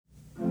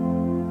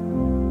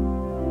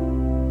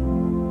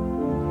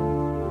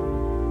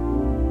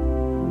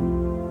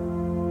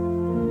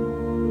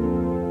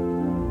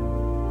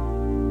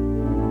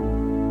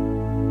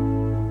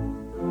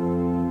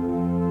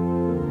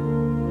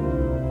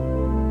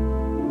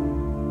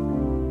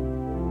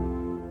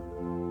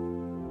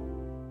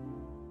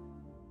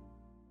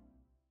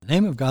the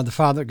name of God the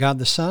Father, God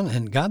the Son,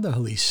 and God the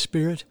Holy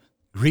Spirit,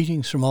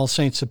 greetings from All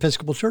Saints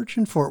Episcopal Church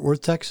in Fort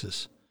Worth,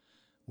 Texas.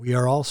 We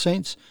are All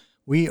Saints.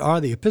 We are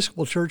the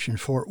Episcopal Church in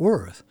Fort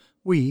Worth.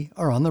 We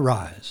are on the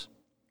rise.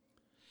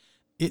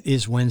 It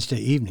is Wednesday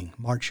evening,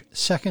 March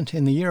 2nd,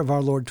 in the year of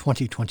our Lord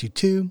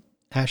 2022,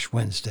 Ash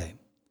Wednesday.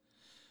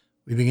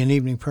 We begin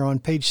evening prayer on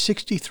page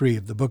 63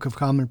 of the Book of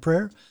Common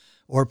Prayer,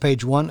 or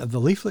page 1 of the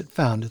leaflet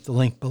found at the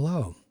link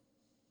below.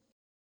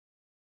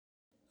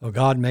 O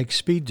God, make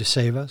speed to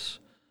save us.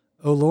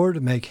 O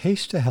Lord, make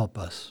haste to help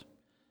us.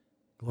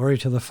 Glory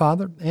to the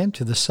Father, and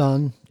to the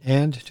Son,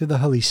 and to the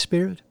Holy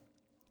Spirit,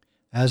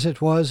 as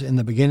it was in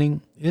the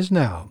beginning, is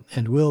now,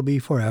 and will be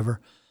forever.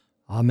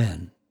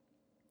 Amen.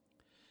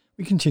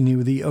 We continue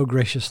with the O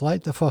Gracious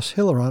Light, the Phos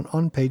Hilaron,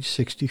 on page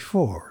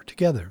 64,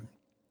 together.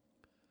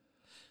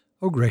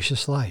 O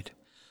gracious light,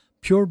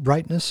 pure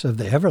brightness of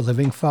the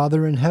ever-living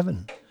Father in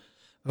heaven,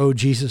 O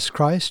Jesus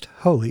Christ,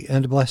 holy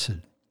and blessed,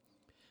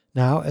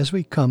 now as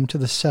we come to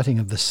the setting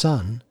of the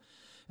sun,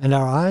 and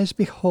our eyes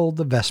behold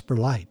the vesper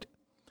light,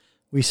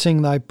 we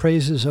sing thy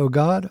praises, O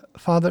God,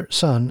 Father,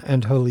 Son,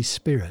 and Holy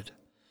Spirit.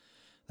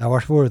 Thou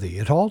art worthy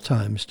at all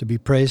times to be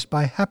praised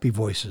by happy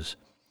voices,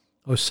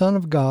 O Son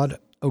of God,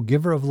 O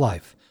Giver of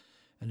life,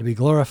 and to be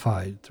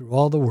glorified through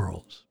all the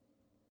worlds.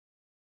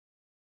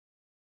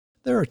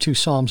 There are two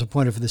psalms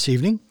appointed for this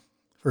evening.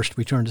 First,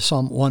 we turn to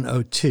Psalm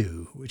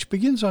 102, which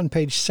begins on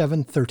page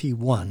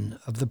 731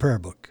 of the prayer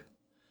book.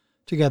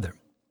 Together,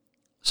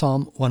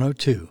 Psalm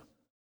 102.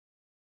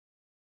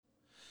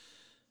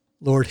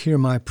 Lord, hear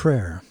my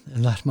prayer,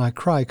 and let my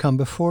cry come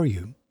before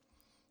you.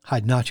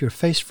 Hide not your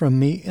face from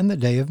me in the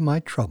day of my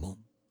trouble.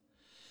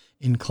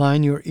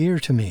 Incline your ear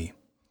to me.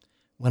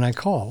 When I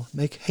call,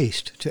 make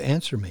haste to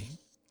answer me.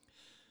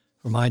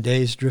 For my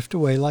days drift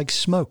away like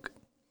smoke,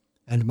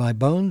 and my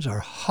bones are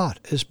hot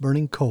as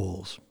burning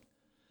coals.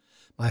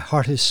 My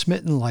heart is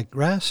smitten like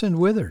grass and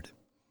withered,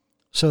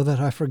 so that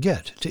I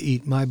forget to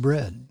eat my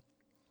bread.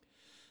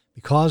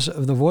 Because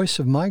of the voice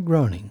of my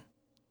groaning,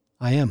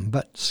 I am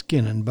but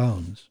skin and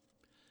bones.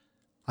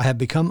 I have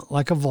become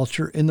like a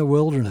vulture in the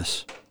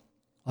wilderness,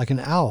 like an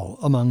owl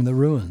among the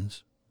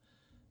ruins.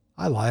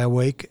 I lie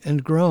awake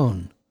and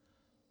groan.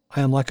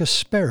 I am like a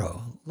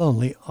sparrow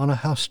lonely on a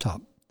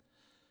housetop.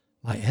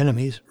 My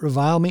enemies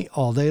revile me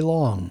all day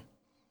long,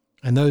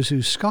 and those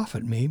who scoff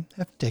at me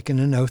have taken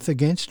an oath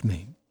against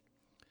me.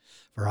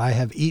 For I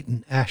have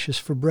eaten ashes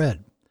for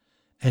bread,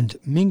 and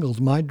mingled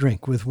my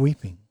drink with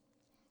weeping.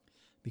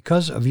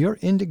 Because of your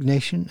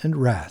indignation and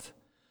wrath,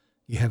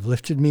 you have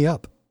lifted me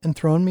up and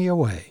thrown me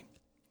away.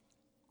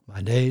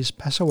 My days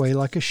pass away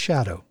like a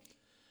shadow,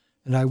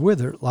 and I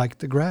wither like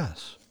the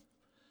grass.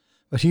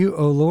 But you,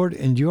 O Lord,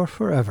 endure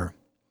forever,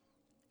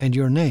 and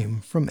your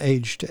name from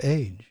age to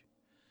age.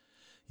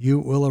 You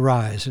will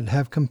arise and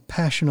have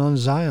compassion on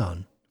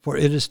Zion, for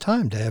it is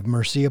time to have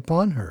mercy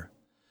upon her.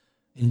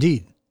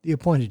 Indeed, the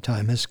appointed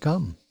time has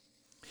come.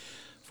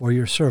 For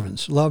your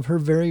servants love her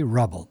very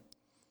rubble,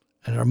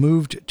 and are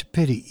moved to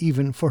pity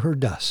even for her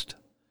dust.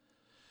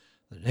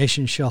 The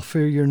nations shall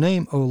fear your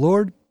name, O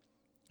Lord,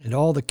 and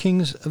all the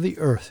kings of the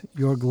earth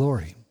your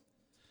glory.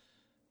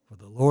 For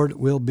the Lord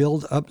will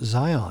build up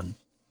Zion,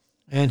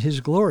 and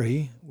his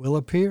glory will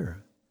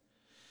appear.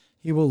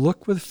 He will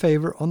look with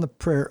favor on the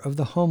prayer of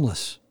the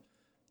homeless.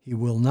 He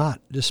will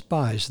not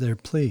despise their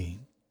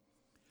plea.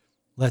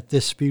 Let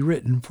this be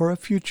written for a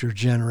future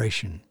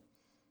generation,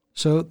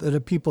 so that a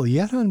people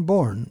yet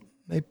unborn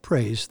may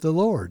praise the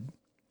Lord.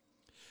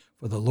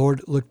 For the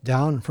Lord looked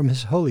down from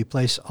his holy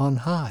place on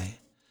high.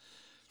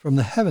 From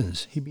the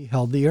heavens he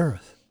beheld the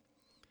earth,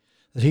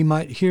 that he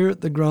might hear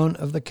the groan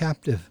of the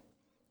captive,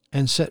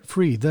 and set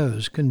free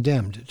those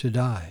condemned to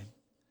die,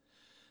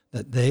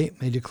 that they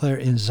may declare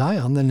in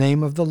Zion the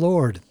name of the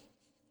Lord,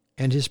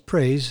 and his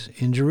praise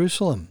in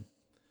Jerusalem,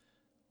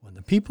 when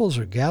the peoples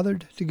are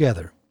gathered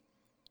together,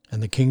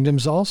 and the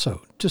kingdoms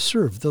also, to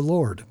serve the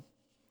Lord.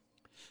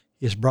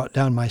 He has brought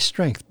down my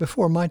strength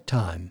before my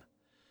time.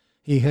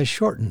 He has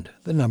shortened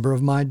the number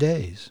of my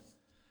days.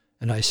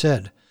 And I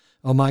said,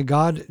 O my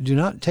God, do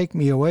not take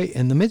me away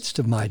in the midst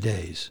of my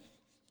days.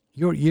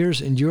 Your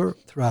years endure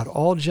throughout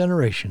all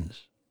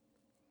generations.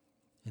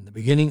 In the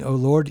beginning, O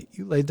Lord,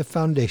 you laid the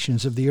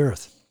foundations of the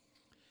earth,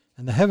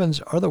 and the heavens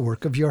are the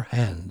work of your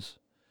hands.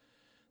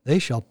 They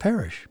shall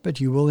perish,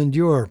 but you will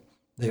endure.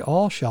 They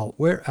all shall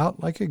wear out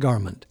like a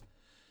garment.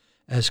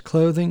 As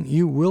clothing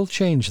you will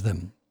change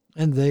them,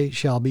 and they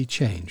shall be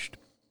changed.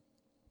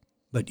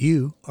 But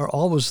you are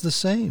always the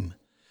same,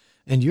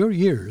 and your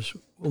years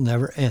will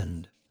never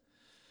end.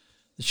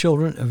 The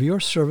children of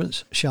your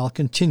servants shall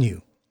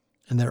continue,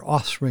 and their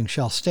offspring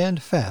shall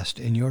stand fast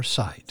in your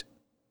sight.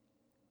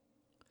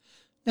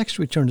 Next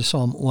we turn to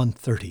Psalm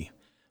 130,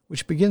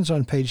 which begins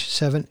on page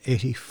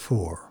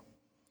 784.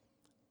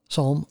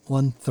 Psalm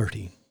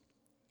 130.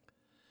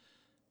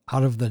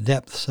 Out of the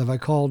depths have I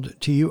called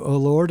to you, O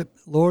Lord.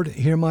 Lord,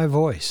 hear my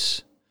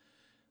voice.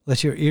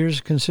 Let your ears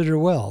consider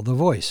well the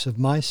voice of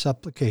my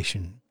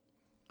supplication.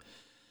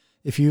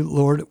 If you,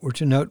 Lord, were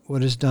to note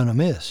what is done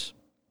amiss,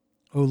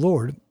 O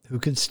Lord, who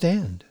could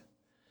stand?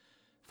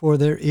 For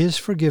there is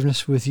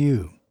forgiveness with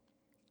you.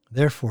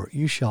 Therefore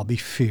you shall be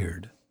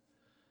feared.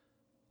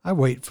 I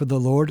wait for the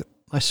Lord.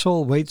 My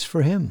soul waits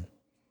for him.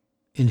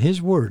 In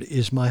his word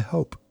is my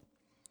hope.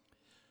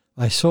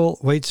 My soul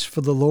waits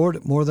for the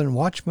Lord more than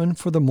watchmen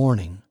for the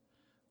morning.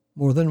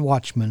 More than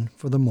watchmen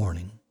for the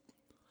morning.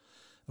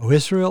 O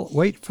Israel,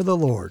 wait for the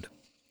Lord.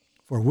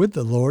 For with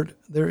the Lord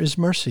there is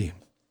mercy.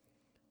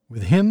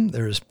 With him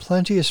there is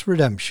plenteous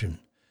redemption,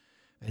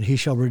 and he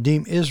shall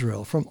redeem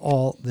Israel from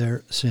all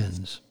their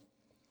sins.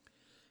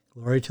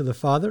 Glory to the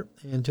Father,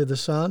 and to the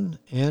Son,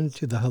 and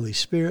to the Holy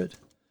Spirit,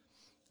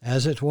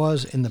 as it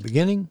was in the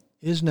beginning,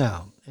 is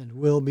now, and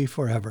will be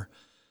forever.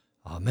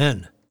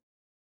 Amen.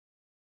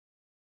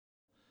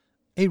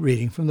 A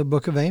reading from the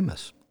book of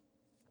Amos.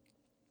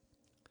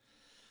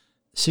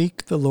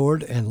 Seek the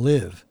Lord and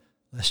live,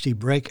 lest he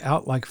break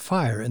out like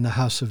fire in the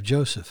house of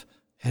Joseph,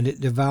 and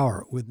it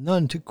devour, with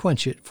none to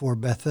quench it for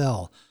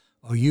Bethel,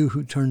 O you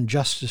who turn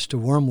justice to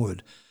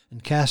wormwood,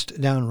 and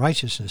cast down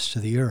righteousness to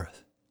the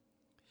earth.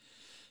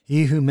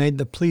 He who made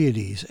the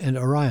Pleiades and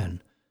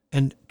Orion,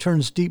 and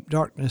turns deep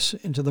darkness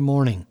into the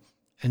morning,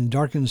 and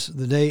darkens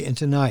the day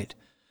into night,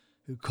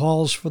 who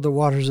calls for the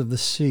waters of the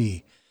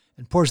sea,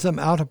 and pours them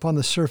out upon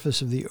the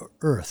surface of the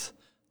earth.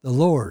 The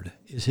Lord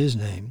is his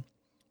name,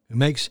 who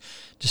makes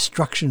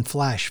destruction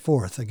flash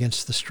forth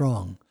against the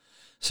strong,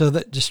 so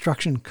that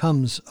destruction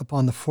comes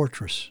upon the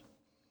fortress.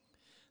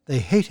 They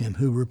hate him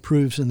who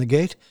reproves in the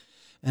gate,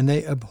 and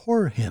they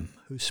abhor him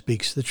who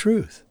speaks the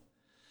truth.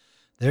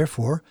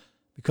 Therefore,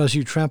 because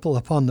you trample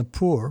upon the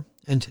poor,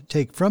 and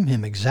take from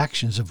him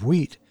exactions of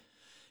wheat,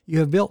 you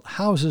have built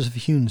houses of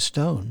hewn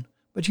stone,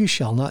 but you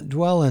shall not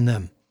dwell in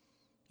them.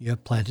 You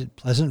have planted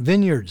pleasant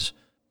vineyards,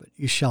 but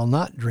you shall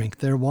not drink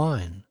their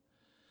wine.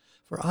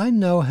 For I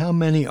know how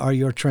many are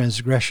your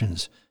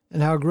transgressions,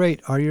 and how great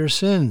are your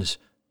sins,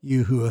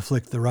 you who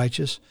afflict the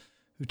righteous,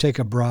 who take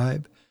a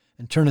bribe,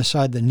 and turn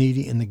aside the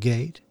needy in the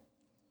gate.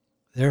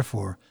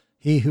 Therefore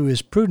he who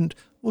is prudent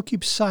will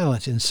keep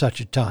silent in such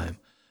a time,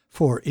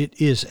 for it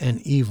is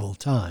an evil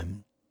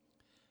time.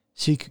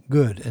 Seek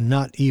good and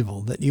not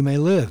evil, that you may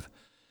live,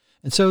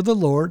 and so the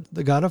Lord,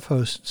 the God of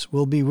hosts,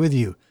 will be with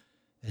you,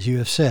 as you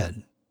have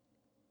said.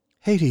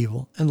 Hate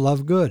evil and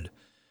love good,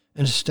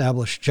 and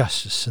establish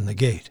justice in the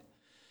gate.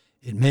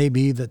 It may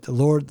be that the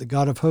Lord, the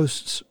God of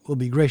hosts, will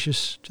be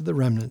gracious to the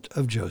remnant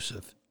of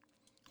Joseph.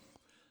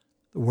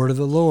 The word of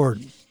the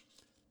Lord.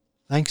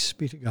 Thanks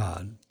be to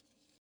God.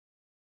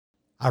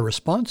 Our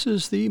response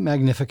is the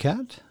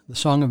Magnificat, the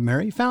Song of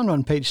Mary, found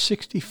on page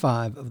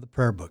 65 of the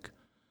prayer book.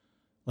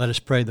 Let us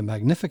pray the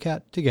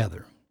Magnificat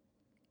together.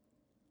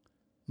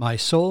 My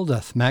soul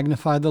doth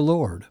magnify the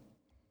Lord,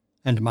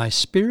 and my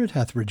spirit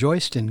hath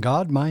rejoiced in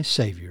God my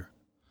Saviour.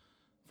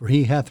 For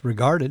he hath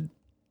regarded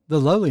the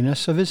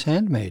lowliness of his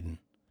handmaiden.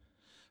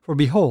 For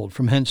behold,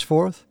 from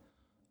henceforth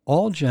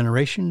all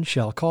generations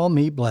shall call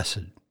me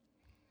blessed.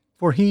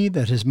 For he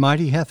that is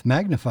mighty hath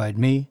magnified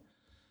me,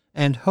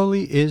 and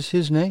holy is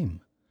his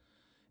name.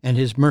 And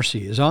his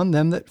mercy is on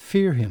them that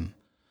fear him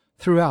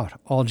throughout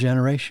all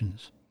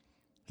generations.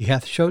 He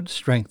hath showed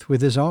strength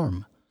with his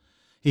arm.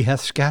 He hath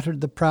scattered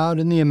the proud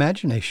in the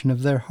imagination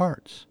of their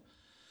hearts.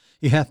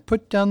 He hath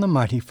put down the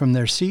mighty from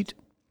their seat,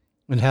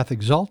 and hath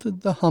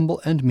exalted the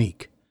humble and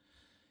meek.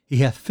 He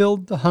hath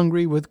filled the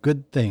hungry with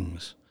good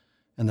things,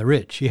 and the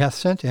rich he hath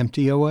sent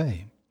empty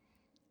away.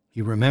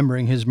 He,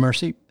 remembering his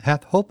mercy,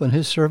 hath holpen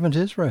his servant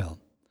Israel,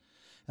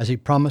 as he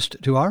promised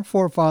to our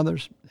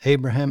forefathers,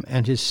 Abraham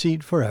and his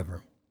seed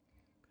forever.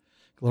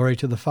 Glory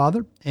to the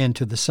Father, and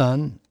to the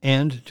Son,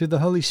 and to the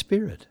Holy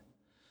Spirit,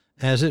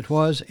 as it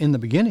was in the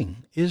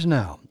beginning, is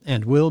now,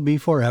 and will be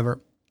forever.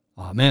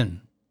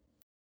 Amen.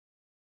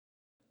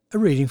 A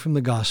reading from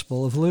the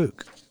Gospel of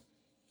Luke.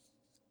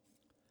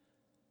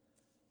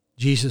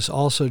 Jesus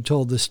also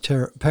told this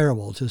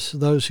parable to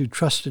those who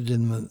trusted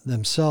in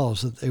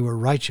themselves that they were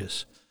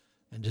righteous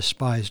and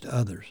despised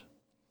others.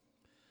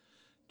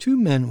 2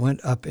 men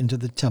went up into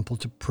the temple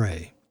to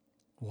pray,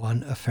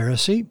 one a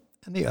Pharisee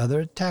and the other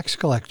a tax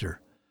collector.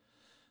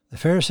 The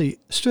Pharisee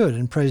stood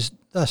and prayed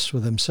thus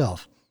with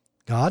himself,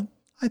 God,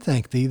 I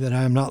thank thee that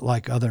I am not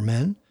like other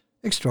men,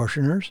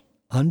 extortioners,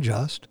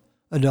 unjust,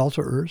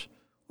 adulterers,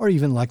 or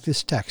even like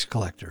this tax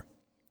collector.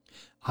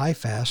 I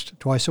fast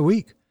twice a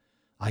week.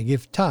 I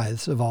give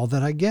tithes of all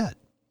that I get.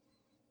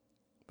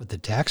 But the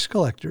tax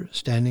collector,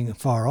 standing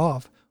far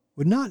off,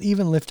 would not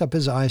even lift up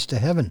his eyes to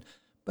heaven,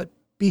 but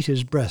beat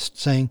his breast,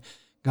 saying,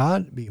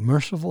 God, be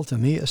merciful to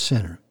me, a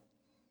sinner.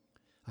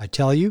 I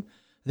tell you,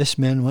 this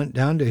man went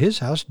down to his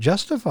house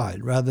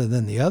justified rather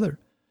than the other.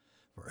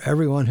 For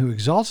everyone who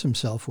exalts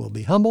himself will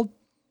be humbled,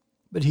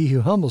 but he who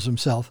humbles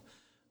himself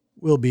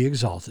will be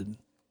exalted.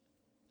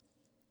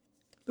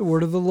 The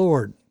word of the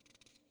Lord.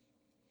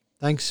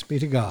 Thanks be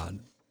to God.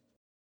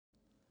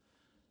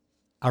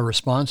 Our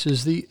response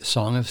is the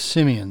Song of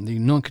Simeon, the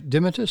Nunc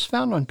Dimittis,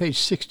 found on page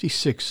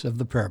 66 of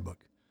the prayer book.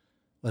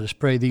 Let us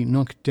pray the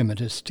Nunc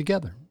Dimittis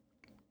together.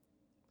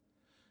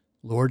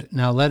 Lord,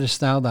 now lettest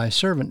thou thy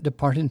servant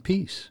depart in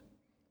peace,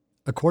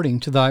 according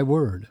to thy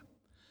word.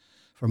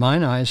 For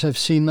mine eyes have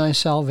seen thy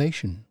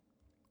salvation,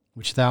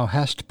 which thou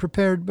hast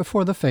prepared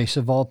before the face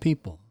of all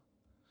people,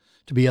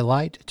 to be a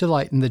light to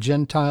lighten the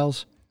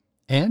Gentiles,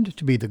 and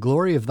to be the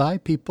glory of thy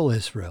people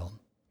Israel.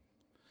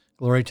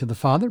 Glory to the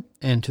Father,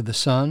 and to the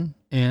Son,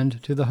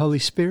 and to the Holy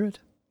Spirit,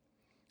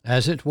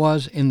 as it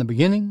was in the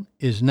beginning,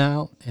 is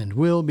now, and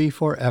will be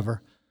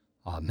forever.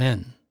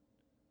 Amen.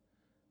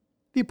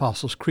 The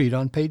Apostles' Creed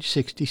on page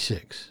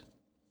 66.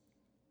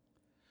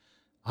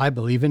 I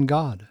believe in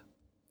God,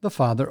 the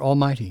Father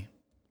Almighty,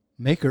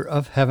 maker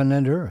of heaven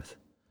and earth,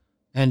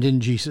 and in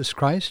Jesus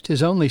Christ,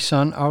 his only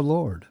Son, our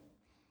Lord,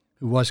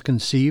 who was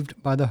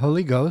conceived by the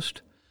Holy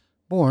Ghost,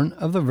 born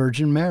of the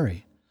Virgin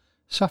Mary,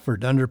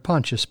 suffered under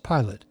Pontius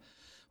Pilate,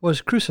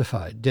 was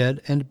crucified,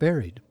 dead, and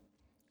buried.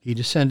 He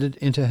descended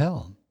into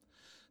hell.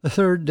 The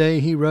third day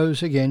he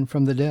rose again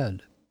from the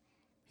dead.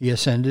 He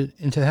ascended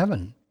into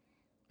heaven,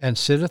 and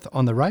sitteth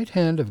on the right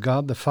hand of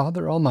God the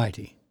Father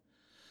Almighty.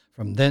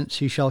 From thence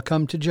he shall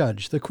come to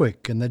judge the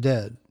quick and the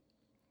dead.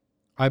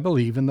 I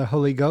believe in the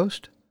Holy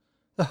Ghost,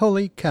 the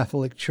Holy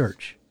Catholic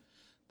Church,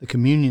 the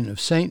communion of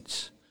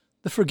saints,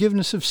 the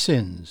forgiveness of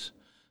sins,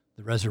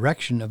 the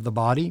resurrection of the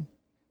body,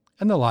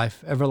 and the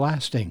life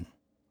everlasting.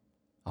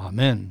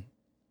 Amen.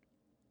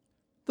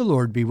 The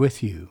Lord be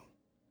with you.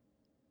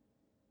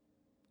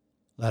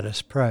 Let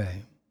us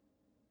pray.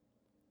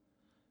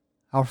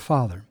 Our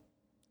Father,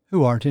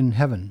 who art in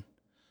heaven,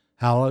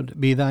 hallowed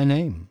be thy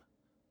name.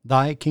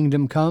 Thy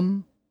kingdom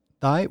come,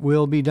 thy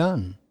will be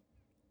done,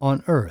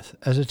 on earth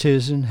as it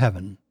is in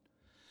heaven.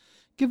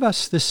 Give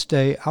us this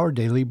day our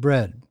daily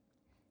bread,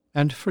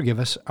 and forgive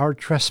us our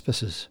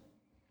trespasses,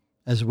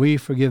 as we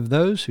forgive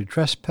those who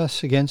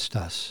trespass against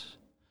us.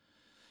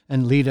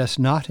 And lead us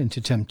not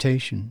into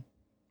temptation,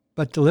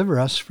 but deliver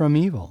us from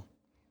evil.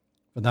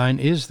 For thine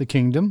is the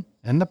kingdom,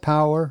 and the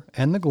power,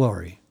 and the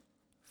glory,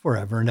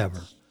 forever and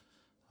ever.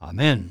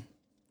 Amen.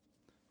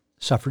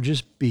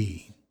 Suffrages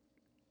B.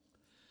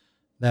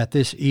 That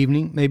this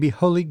evening may be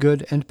wholly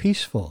good and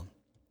peaceful,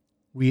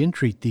 we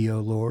entreat thee, O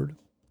Lord.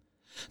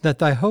 That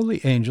thy holy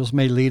angels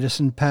may lead us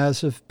in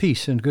paths of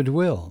peace and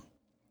goodwill,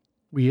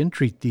 we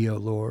entreat thee, O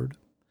Lord.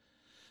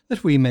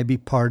 That we may be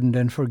pardoned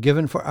and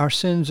forgiven for our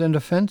sins and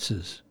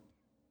offenses,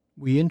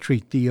 we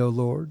entreat thee, O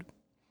Lord.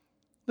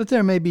 That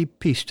there may be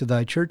peace to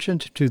thy church and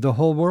to the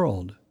whole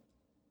world,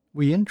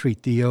 we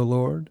entreat thee, O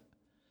Lord.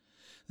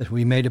 That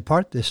we may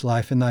depart this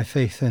life in thy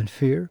faith and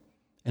fear,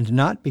 and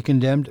not be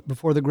condemned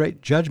before the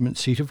great judgment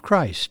seat of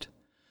Christ,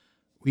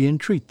 we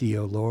entreat thee,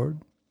 O Lord.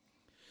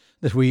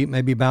 That we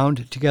may be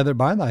bound together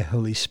by thy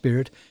Holy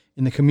Spirit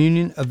in the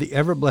communion of the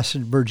ever-blessed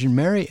Virgin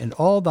Mary and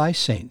all thy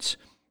saints,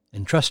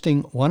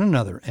 entrusting one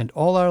another and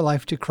all our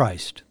life to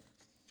Christ,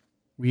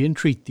 we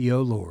entreat thee,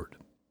 O Lord.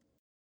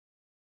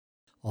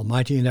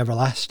 Almighty and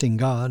everlasting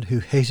God, who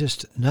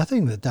hatest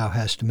nothing that thou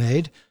hast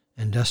made,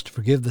 and dost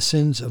forgive the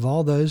sins of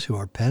all those who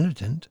are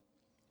penitent,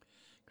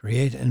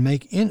 create and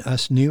make in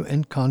us new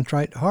and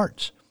contrite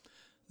hearts,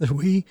 that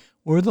we,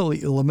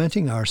 worthily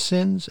lamenting our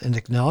sins and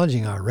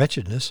acknowledging our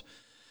wretchedness,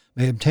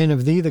 may obtain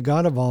of thee, the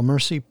God of all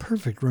mercy,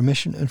 perfect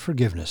remission and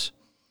forgiveness,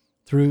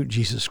 through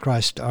Jesus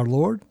Christ our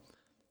Lord,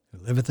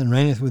 who liveth and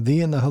reigneth with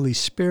thee in the Holy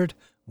Spirit,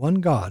 one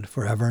God,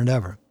 for ever and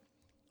ever.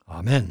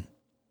 Amen.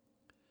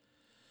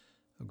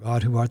 O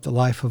God, who art the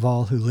life of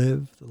all who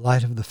live, the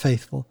light of the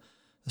faithful,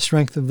 the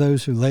strength of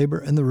those who labor,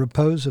 and the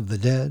repose of the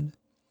dead,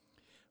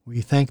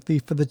 we thank thee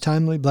for the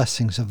timely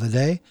blessings of the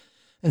day,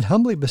 and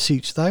humbly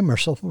beseech thy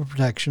merciful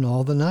protection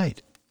all the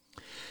night.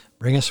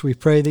 Bring us, we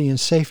pray thee, in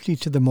safety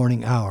to the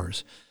morning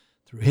hours,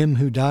 through him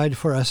who died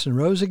for us and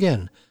rose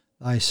again,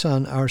 thy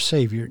Son, our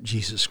Savior,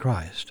 Jesus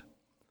Christ.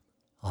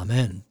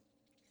 Amen.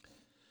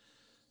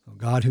 O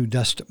God, who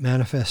dost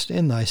manifest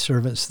in thy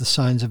servants the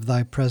signs of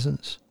thy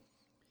presence,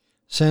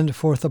 send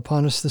forth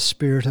upon us the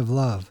Spirit of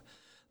love,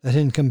 that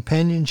in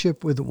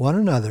companionship with one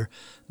another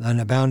thine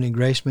abounding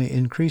grace may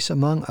increase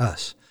among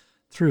us,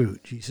 through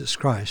Jesus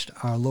Christ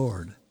our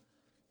Lord.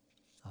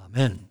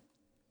 Amen.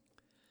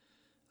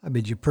 I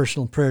bid you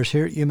personal prayers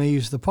here. You may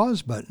use the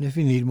pause button if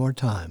you need more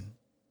time.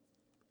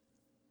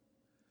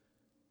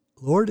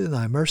 Lord, in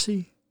thy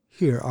mercy,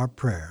 hear our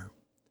prayer.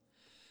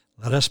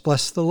 Let us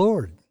bless the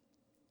Lord.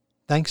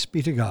 Thanks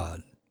be to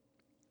God.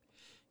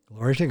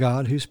 Glory to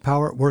God, whose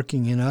power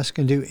working in us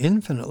can do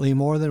infinitely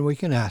more than we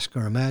can ask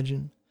or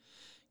imagine.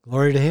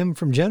 Glory to him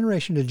from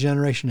generation to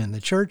generation in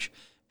the church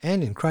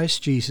and in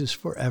Christ Jesus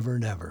forever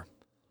and ever.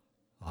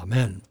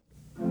 Amen.